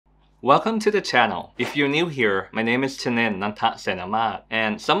Welcome to the channel. If you're new here, my name is Chanin Nantasenamat,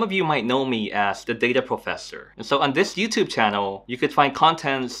 and some of you might know me as the Data Professor. And so on this YouTube channel, you could find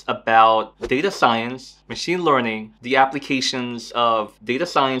contents about data science, machine learning, the applications of data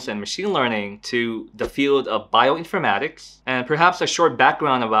science and machine learning to the field of bioinformatics. And perhaps a short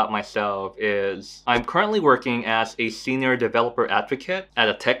background about myself is I'm currently working as a senior developer advocate at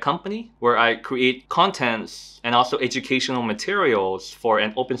a tech company where I create contents and also educational materials for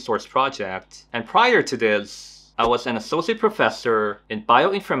an open source project. And prior to this, I was an associate professor in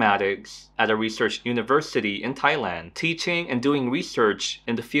bioinformatics at a research university in Thailand, teaching and doing research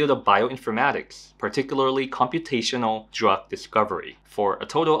in the field of bioinformatics, particularly computational drug discovery, for a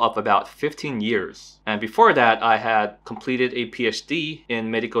total of about 15 years. And before that, I had completed a PhD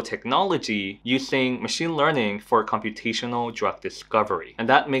in medical technology using machine learning for computational drug discovery. And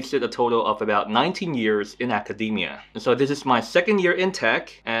that makes it a total of about 19 years in academia. And so this is my second year in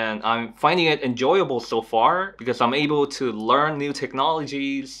tech, and I'm finding it enjoyable so far because I'm able to learn new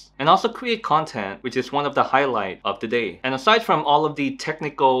technologies and also create content, which is one of the highlights of the day. And aside from all of the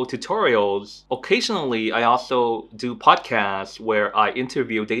technical tutorials, occasionally I also do podcasts where I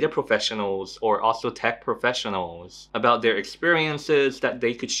interview data professionals or also tech professionals about their experiences that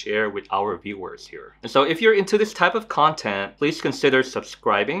they could share with our viewers here. And so if you're into this type of content, please consider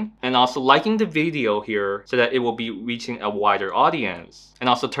subscribing and also liking the video here so that it will be reaching a wider audience. And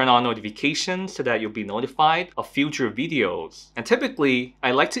also turn on notifications so that you'll be notified of future videos. And typically,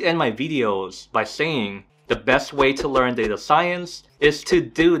 I like to end my videos by saying the best way to learn data science is to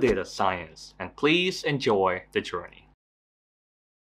do data science. And please enjoy the journey.